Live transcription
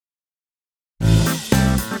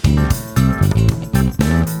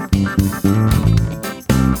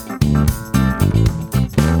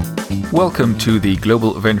Welcome to the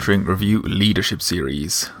Global Venturing Review Leadership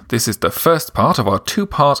Series. This is the first part of our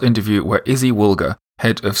two-part interview where Izzy Woolger,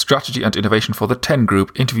 Head of Strategy and Innovation for the Ten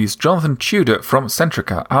Group, interviews Jonathan Tudor from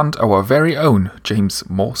Centrica and our very own James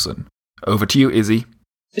Mawson. Over to you, Izzy.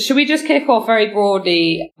 Should we just kick off very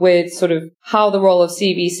broadly with sort of how the role of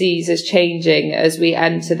CVCs is changing as we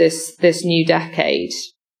enter this new decade?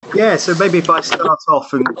 Yeah, so maybe if I start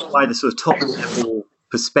off and provide a sort of top-level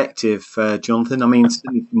perspective, Jonathan. I mean,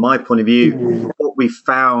 from my point of view, what we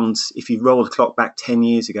found, if you roll the clock back 10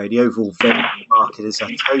 years ago, the overall venture market as a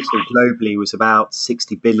total globally was about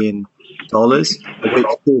 $60 billion, of which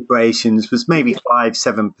corporations was maybe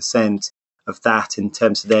 5-7% of that in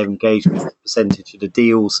terms of their engagement percentage of the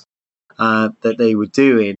deals that they were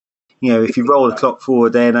doing. You know, if you roll the clock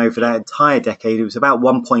forward then over that entire decade, it was about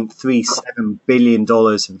 $1.37 billion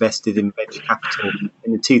invested in venture capital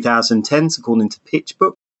in the 2010s, according to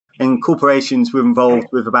PitchBook. And corporations were involved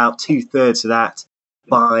with about 2/3 of that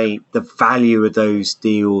by the value of those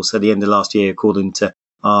deals at the end of last year, according to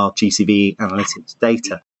our GCV analytics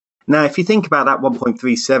data. Now, if you think about that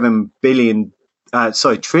 $1.37 trillion, I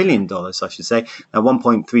should say,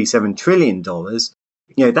 $1.37 trillion,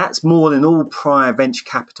 you know, that's more than all prior venture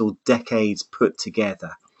capital decades put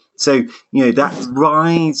together. So, you know, that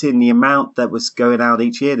rise in the amount that was going out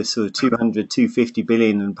each year, the sort of 200, 250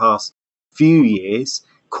 billion in the past few years,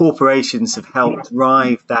 corporations have helped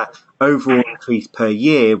drive that overall increase per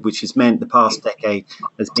year, which has meant the past decade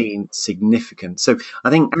has been significant. So I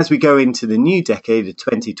think as we go into the new decade of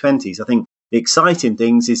 2020s, I think the exciting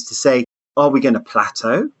things is to say, are we going to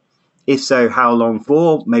plateau? If so, how long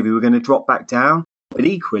for? Maybe we're going to drop back down. But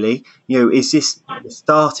equally, you know, is this the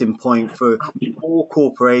starting point for more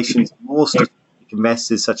corporations, more strategic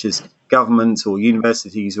investors such as governments or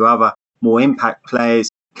universities or other more impact players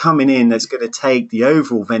coming in that's going to take the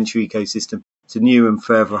overall venture ecosystem to new and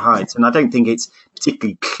further heights? And I don't think it's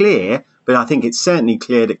particularly clear, but I think it's certainly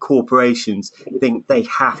clear that corporations think they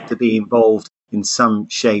have to be involved in some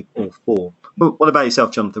shape or form. But what about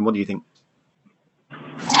yourself, Jonathan? What do you think?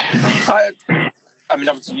 I mean,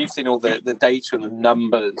 obviously, you've seen all the data and the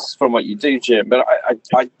numbers from what you do, Jim, but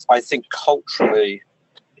I think culturally,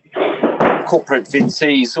 corporate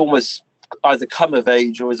VCs almost either come of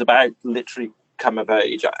age or is about literally come of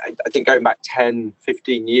age. I think going back 10,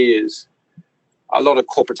 15 years, a lot of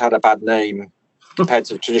corporates had a bad name compared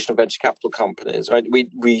to traditional venture capital companies, right?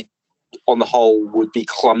 We on the whole, would be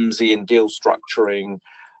clumsy in deal structuring.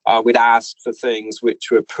 We'd ask for things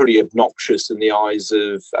which were pretty obnoxious in the eyes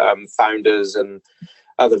of founders and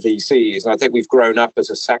other VCs. And I think we've grown up as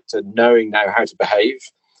a sector knowing now how to behave,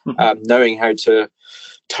 knowing how to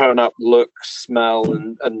turn up, look, smell,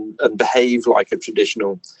 and behave like a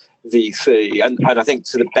traditional VC. And I think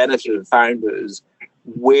to the benefit of founders,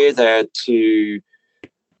 we're there to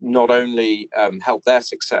not only help their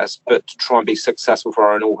success, but to try and be successful for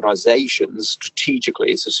our own organizations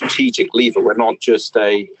strategically. It's a strategic lever. We're not just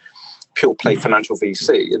a pure play financial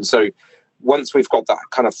VC. And so once we've got that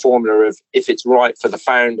kind of formula of if it's right for the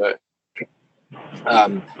founder,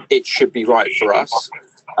 it should be right for us.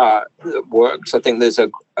 It works. I think there's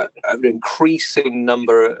an increasing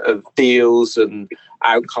number of deals and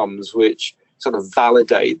outcomes which sort of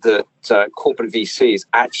validate that corporate VC is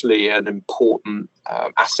actually an important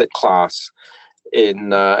asset class in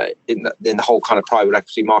the whole kind of private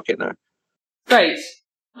equity market now. Great.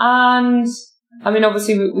 And I mean,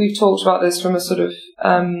 obviously we've talked about this from a sort of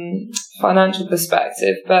financial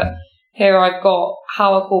perspective, but here I've got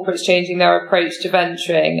how are corporates changing their approach to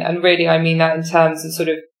venturing, and really I mean that in terms of sort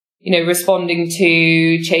of, you know, responding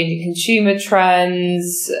to changing consumer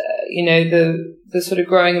trends, you know, the sort of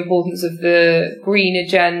growing importance of the green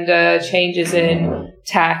agenda, changes in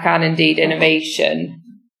tech and indeed innovation.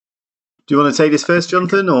 Do you want to take this first,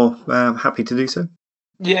 Jonathan, or happy to do so?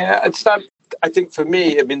 Yeah, I think for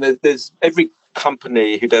me, I mean, there's every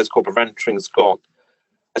company who does corporate venturing's got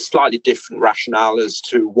a slightly different rationale as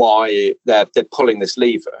to why they're pulling this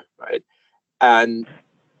lever, right? And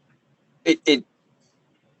it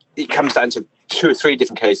comes down to 2 or 3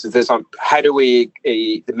 different cases. There's how do we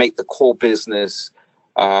make the core business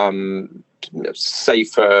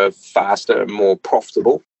safer, faster, and more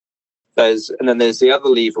profitable? And then there's the other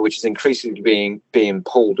lever, which is increasingly being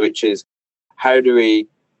pulled, which is how do we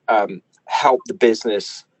help the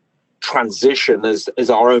business transition as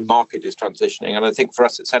our own market is transitioning? And I think for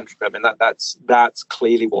us at Centrica, I mean that's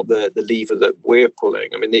clearly what the lever that we're pulling.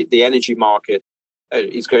 I mean the energy market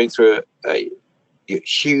is going through a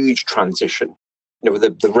huge transition. You know,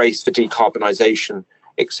 the race for decarbonisation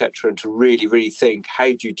etc., and to really, really think,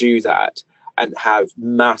 how do you do that and have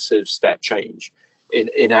massive step change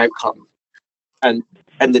in outcome? And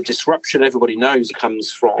the disruption, everybody knows,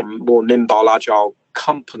 comes from more nimble, agile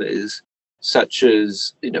companies, such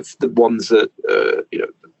as the ones that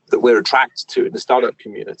that we're attracted to in the startup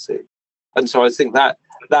community. And so I think that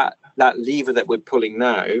lever that we're pulling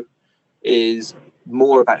now is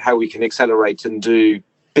more about how we can accelerate and do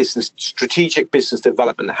strategic business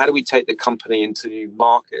development. How do we take the company into new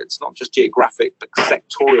markets, not just geographic, but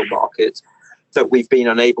sectorial markets that we've been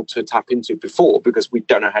unable to tap into before because we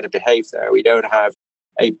don't know how to behave there. We don't have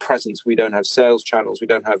a presence. We don't have sales channels. We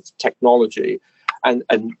don't have technology. And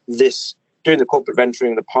this, doing the corporate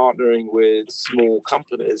venturing, the partnering with small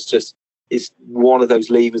companies just is one of those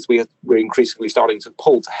levers we're increasingly starting to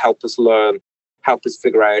pull to help us learn, help us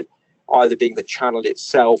figure out either being the channel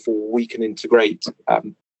itself or we can integrate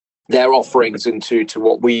their offerings into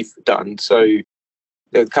what we've done. So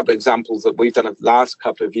there are a couple of examples that we've done in the last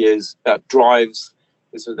couple of years. Drives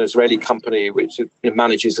is an Israeli company which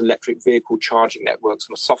manages electric vehicle charging networks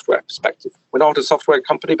from a software perspective. We're not a software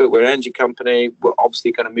company, but we're an energy company. We're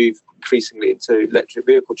obviously going to move increasingly into electric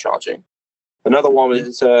vehicle charging. Another one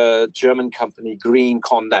is a German company,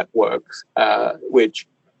 GreenCon Networks, which,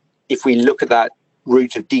 if we look at that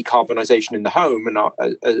route of decarbonisation in the home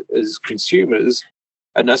and as consumers,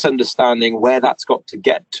 and us understanding where that's got to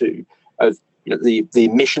get to, of the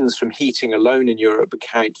emissions from heating alone in Europe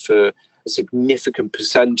account for a significant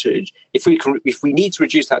percentage. If we need to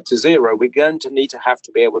reduce that to zero, we're going to need to have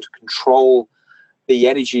to be able to control the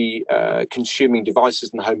energy consuming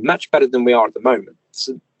devices in the home much better than we are at the moment.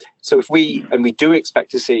 So if we do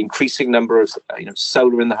expect to see increasing number of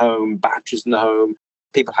solar in the home, batteries in the home,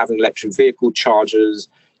 people having electric vehicle chargers,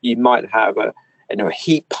 you might have a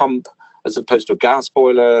heat pump as opposed to a gas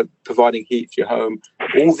boiler providing heat for your home.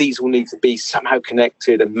 All these will need to be somehow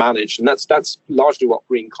connected and managed, and that's largely what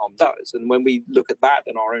GreenCon does. And when we look at that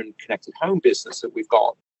in our own connected home business that we've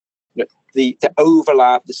got, the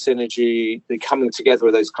overlap, the synergy, the coming together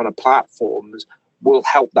of those kind of platforms will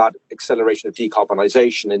help that acceleration of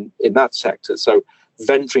decarbonisation in that sector. So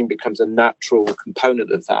venturing becomes a natural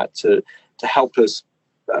component of that to help us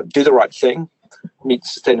do the right thing, meet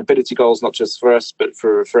sustainability goals, not just for us, but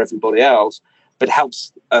for everybody else, but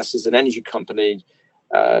helps us as an energy company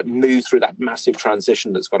move through that massive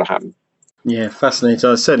transition that's got to happen. Yeah, fascinating.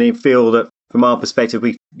 I certainly feel that from our perspective,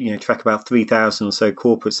 we track about 3,000 or so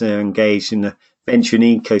corporates that are engaged in the venturing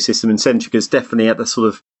ecosystem, and Centrica is definitely at the sort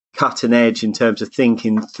of cutting edge in terms of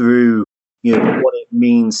thinking through what it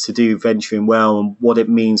means to do venturing well and what it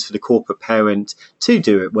means for the corporate parent to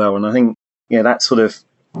do it well. And I think that sort of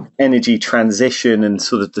energy transition and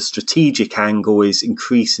sort of the strategic angle is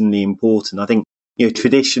increasingly important. I think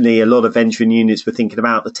traditionally a lot of venturing units were thinking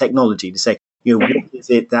about the technology to say what is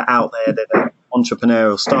it that out there that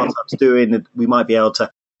entrepreneurial startups doing that we might be able to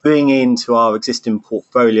bring into our existing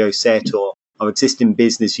portfolio set or our existing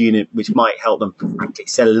business unit, which might help them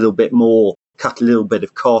sell a little bit more, cut a little bit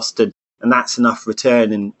of cost, and that's enough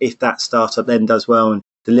return. And if that startup then does well and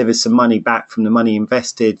delivers some money back from the money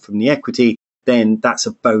invested from the equity, then that's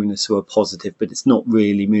a bonus or a positive, but it's not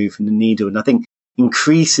really moving the needle. And I think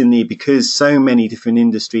increasingly, because so many different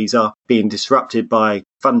industries are being disrupted by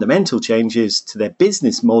fundamental changes to their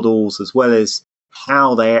business models, as well as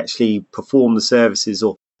how they actually perform the services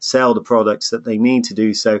or sell the products that they need to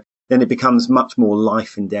do so, then it becomes much more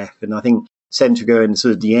life and death. And I think Centrica and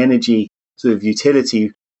sort of the energy sort of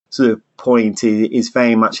utility sort of point is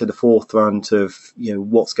very much at the forefront of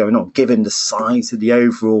what's going on, given the size of the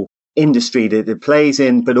overall industry that it plays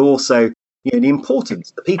in, but also the importance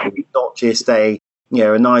of the people, not just a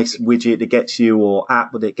nice widget that gets you or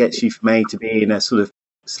app that gets you from A to B in a sort of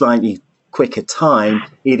slightly quicker time.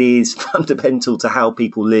 It is fundamental to how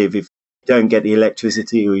people live if you don't get the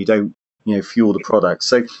electricity or you don't fuel the product.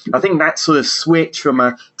 So I think that sort of switch from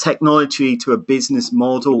a technology to a business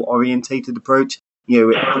model orientated approach,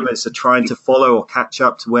 others are trying to follow or catch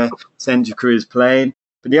up to where Centrica is playing.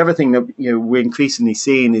 But the other thing that we're increasingly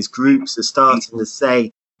seeing is groups are starting to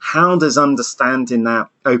say, how does understanding that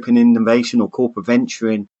open innovation or corporate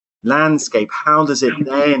venturing landscape, how does it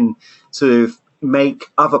then sort of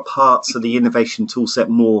make other parts of the innovation toolset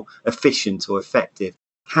more efficient or effective?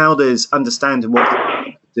 How does understanding what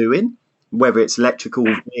they're doing, whether it's electrical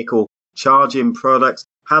vehicle charging products,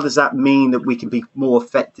 how does that mean that we can be more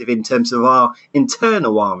effective in terms of our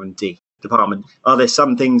internal R&D department? Are there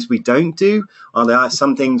some things we don't do? Are there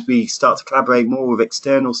some things we start to collaborate more with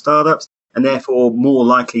external startups and therefore more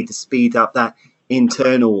likely to speed up that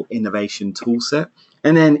internal innovation toolset?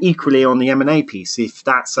 And then equally on the M&A piece, if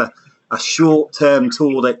that's a a short-term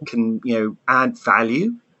tool that can, add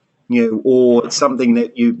value, or something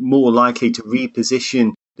that you're more likely to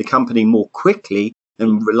reposition the company more quickly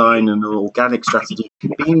than relying on an organic strategy.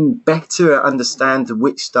 Being better at understanding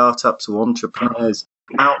which startups or entrepreneurs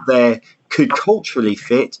out there could culturally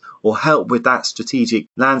fit or help with that strategic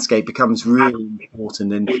landscape becomes really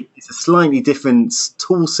important. And it's a slightly different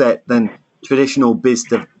tool set than traditional biz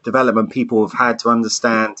development. People have had to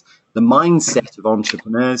understand the mindset of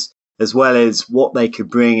entrepreneurs, as well as what they could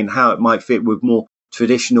bring and how it might fit with more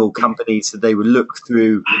traditional companies that they would look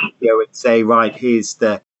through, and say, right, here's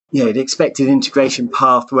the expected integration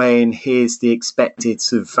pathway, and here's the expected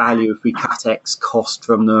sort of value if we cut X cost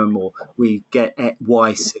from them, or we get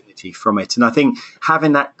Y synergy from it. And I think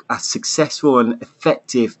having a successful and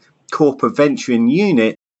effective corporate venturing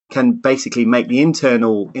unit can basically make the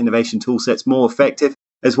internal innovation tool sets more effective,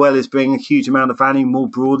 as well as bring a huge amount of value more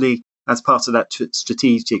broadly as part of that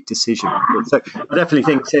strategic decision. So I definitely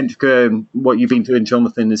think Centrica and what you've been doing,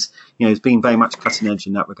 Jonathan, has been very much cutting edge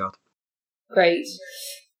in that regard. Great.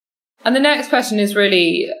 And the next question is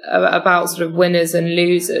really about sort of winners and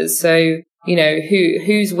losers. So,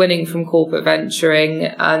 who's winning from corporate venturing,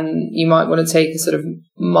 and you might want to take a sort of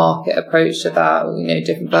market approach to that, or,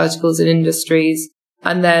 different verticals and industries.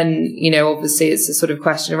 And then, obviously it's a sort of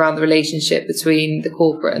question around the relationship between the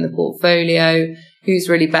corporate and the portfolio, who's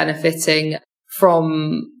really benefiting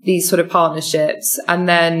from these sort of partnerships, and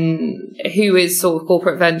then who is sort of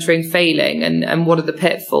corporate venturing failing, and what are the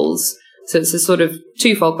pitfalls? So it's a sort of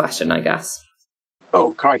twofold question, I guess.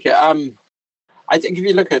 Oh, crikey. I think if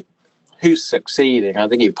you look at who's succeeding, I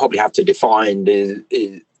think you probably have to define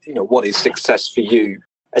what is success for you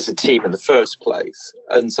as a team in the first place.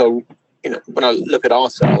 And so, when I look at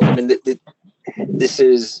ourselves, I mean, this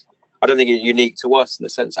is, I don't think it's unique to us in the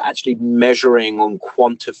sense that actually measuring and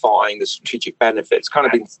quantifying the strategic benefits kind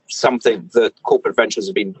of been something that corporate ventures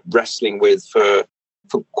have been wrestling with for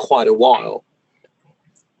quite a while.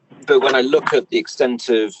 But when I look at the extent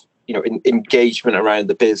of, engagement around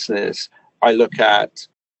the business, I look at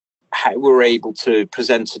how we're able to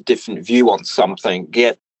present a different view on something,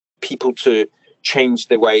 get people to change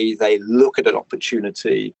the way they look at an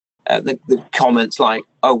opportunity. The comments like,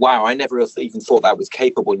 oh, wow, I never even thought that was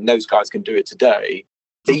capable, and those guys can do it today.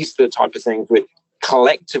 These are the type of things which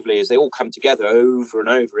collectively, as they all come together over and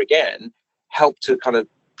over again, help to kind of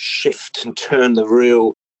shift and turn the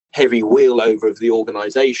real heavy wheel over of the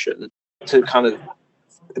organization to kind of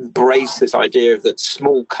embrace this idea that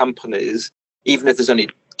small companies, even if there's only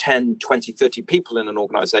 10, 20, 30 people in an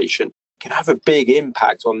organization, can have a big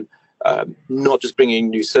impact on not just bringing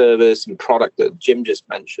new service and product that Jim just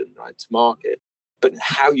mentioned, right, to market, but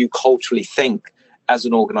how you culturally think as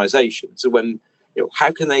an organization. So when,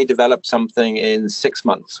 how can they develop something in 6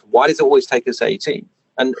 months? Why does it always take us 18?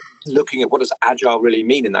 And looking at what does agile really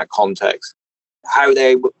mean in that context? How are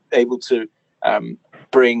they able to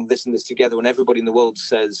bring this and this together when everybody in the world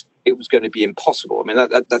says it was going to be impossible? I mean,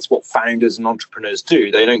 that's what founders and entrepreneurs do.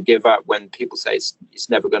 They don't give up when people say it's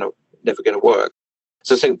never going to work.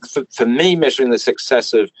 So I think for me, measuring the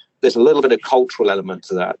success of, there's a little bit of cultural element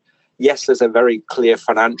to that. Yes, there's a very clear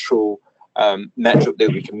financial metric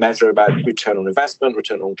that we can measure about return on investment,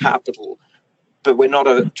 return on capital, but we're not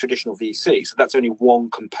a traditional VC. So that's only one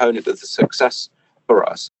component of the success for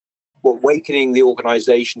us. Well, awakening the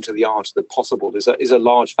organization to the art of the possible is a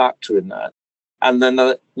large factor in that. And then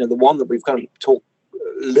the one that we've kind of talked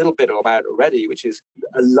a little bit about already, which is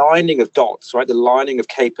aligning of dots, right? The aligning of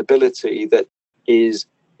capability that is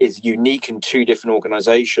unique in two different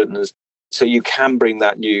organizations, so you can bring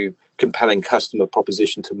that new compelling customer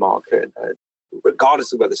proposition to market,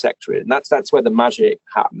 regardless of where the sector is. And that's where the magic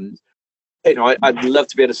happens. I'd love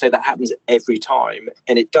to be able to say that happens every time,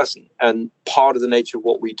 and it doesn't. And part of the nature of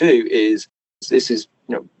what we do is this is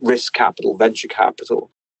risk capital, venture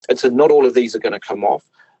capital. And so not all of these are going to come off.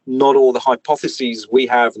 Not all the hypotheses we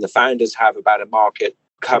have and the founders have about a market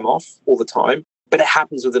come off all the time. But it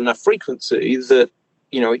happens with enough frequency that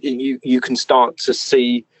you can start to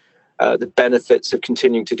see the benefits of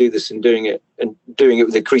continuing to do this and doing it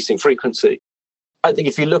with increasing frequency. I think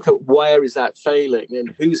if you look at where is that failing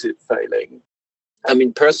and who's it failing, I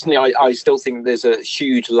mean, personally, I still think there's a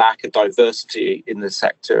huge lack of diversity in the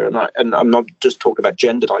sector, and I'm not just talking about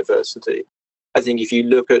gender diversity. I think if you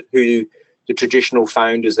look at who the traditional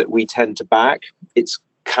founders that we tend to back, it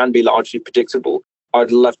can be largely predictable.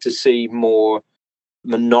 I'd love to see more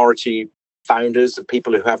minority founders, the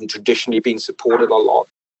people who haven't traditionally been supported a lot,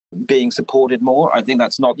 being supported more. I think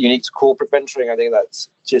that's not unique to corporate venturing. I think that's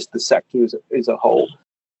just the sector as a whole.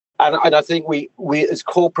 And I think we as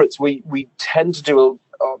corporates, we tend to do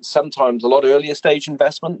sometimes a lot earlier stage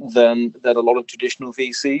investment than a lot of traditional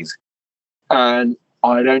VCs. And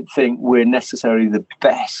I don't think we're necessarily the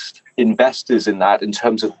best investors in that in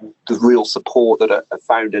terms of the real support that a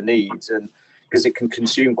founder needs, and because it can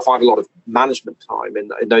consume quite a lot of management time in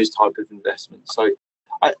those type of investments. So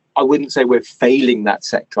I wouldn't say we're failing that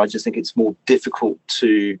sector. I just think it's more difficult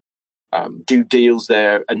to do deals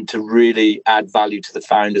there and to really add value to the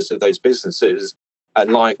founders of those businesses,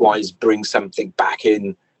 and likewise bring something back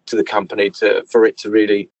in to the company for it to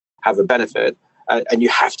really have a benefit. And you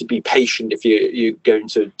have to be patient if you're going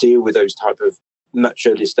to deal with those type of much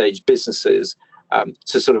earlier stage businesses,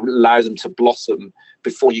 to sort of allow them to blossom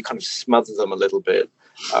before you kind of smother them a little bit.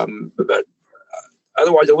 But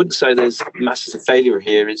otherwise, I wouldn't say there's massive failure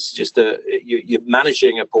here. It's just you're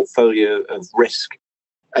managing a portfolio of risk,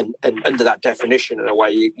 and under that definition, in a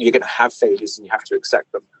way, you're going to have failures and you have to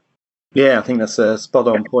accept them. Yeah, I think that's a spot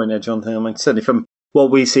on point there, Jonathan. I mean, certainly from what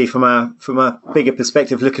we see from a bigger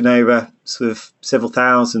perspective, looking over sort of several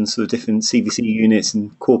thousand sort of different CVC units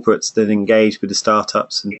and corporates that engage with the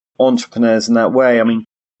startups and entrepreneurs in that way. I mean,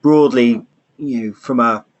 broadly, from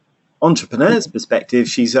a entrepreneur's perspective,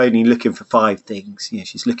 she's only looking for 5 things.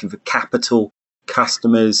 She's looking for capital,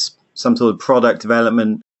 customers, some sort of product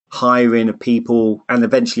development, hiring of people, and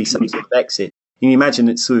eventually some sort of exit. You can imagine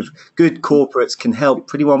that sort of good corporates can help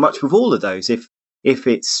pretty well much with all of those if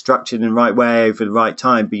it's structured in the right way over the right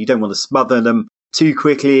time, but you don't want to smother them too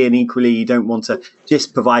quickly, and equally you don't want to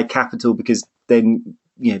just provide capital, because then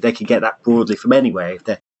they can get that broadly from anywhere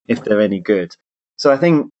if they're any good. So I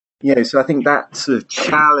think that sort of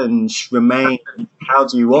challenge remains. How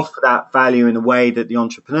do you offer that value in a way that the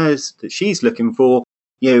entrepreneurs that she's looking for,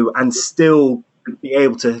 and still be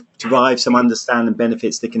able to derive some understanding and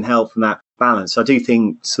benefits that can help from that balance? I do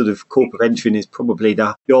think sort of corporate venturing is probably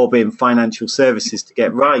the job in financial services to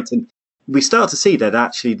get right. And we start to see that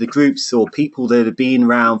actually the groups or people that have been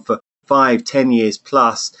around for 5-10 years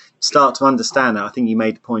plus start to understand that. I think you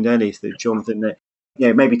made the point earlier, Jonathan, that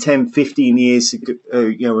maybe 10-15 years ago,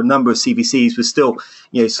 a number of CVCs were still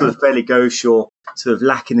sort of fairly gauche or sort of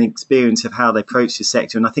lacking experience of how they approach the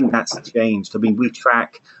sector, and I think that's changed. I mean, we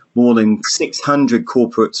track more than 600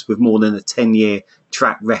 corporates with more than a 10-year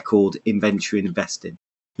track record in venture investing,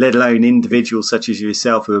 let alone individuals such as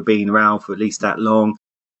yourself who have been around for at least that long.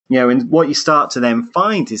 And what you start to then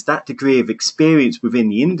find is that degree of experience within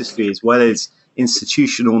the industry, as well as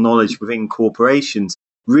institutional knowledge within corporations,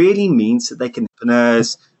 really means that they can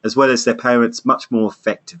entrepreneurs as well as their parents much more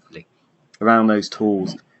effectively around those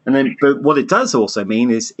tools. But what it does also mean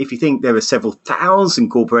is, if you think there are several thousand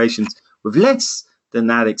corporations with less than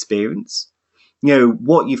that experience,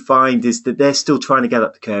 what you find is that they're still trying to get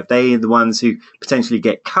up the curve. They are the ones who potentially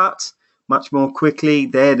get cut much more quickly.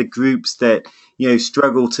 They're the groups that,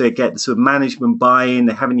 struggle to get the sort of management buy-in.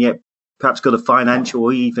 They haven't yet perhaps got a financial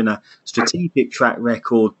or even a strategic track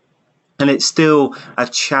record. And it's still a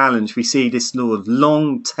challenge. We see this sort of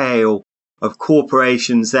long tail of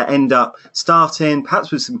corporations that end up starting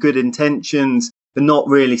perhaps with some good intentions, but not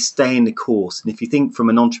really staying the course. And if you think from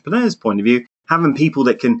an entrepreneur's point of view, having people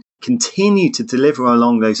that can continue to deliver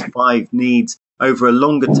along those 5 needs over a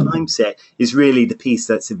longer time set is really the piece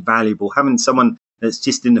that's invaluable. Having someone that's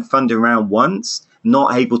just in the funding round once,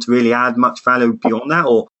 not able to really add much value beyond that,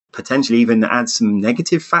 or potentially even add some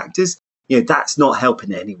negative factors, that's not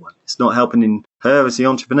helping anyone. It's not helping her as the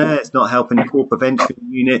entrepreneur. It's not helping the corporate venture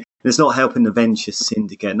unit. And it's not helping the venture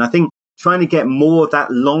syndicate. And I think trying to get more of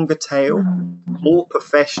that longer tail, more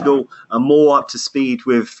professional and more up to speed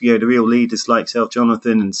with the real leaders like Self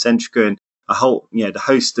Jonathan and Centrica and a whole the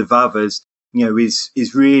host of others,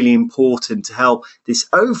 is really important to help this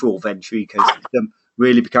overall venture ecosystem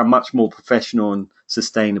really become much more professional and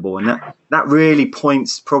sustainable. And that really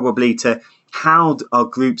points probably to how are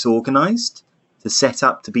groups organized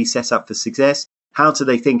to be set up for success? How do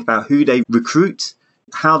they think about who they recruit,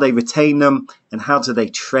 how they retain them, and how do they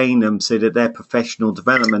train them so that their professional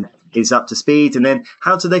development is up to speed? And then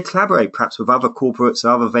how do they collaborate perhaps with other corporates or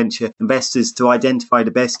other venture investors to identify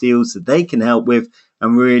the best deals that they can help with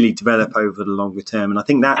and really develop over the longer term? And I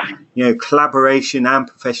think that collaboration and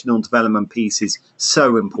professional development piece is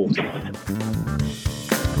so important.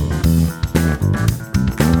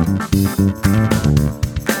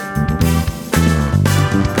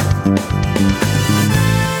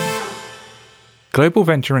 Global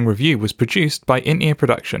Venturing Review was produced by In-Ear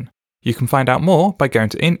Production. You can find out more by going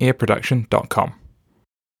to inearproduction.com.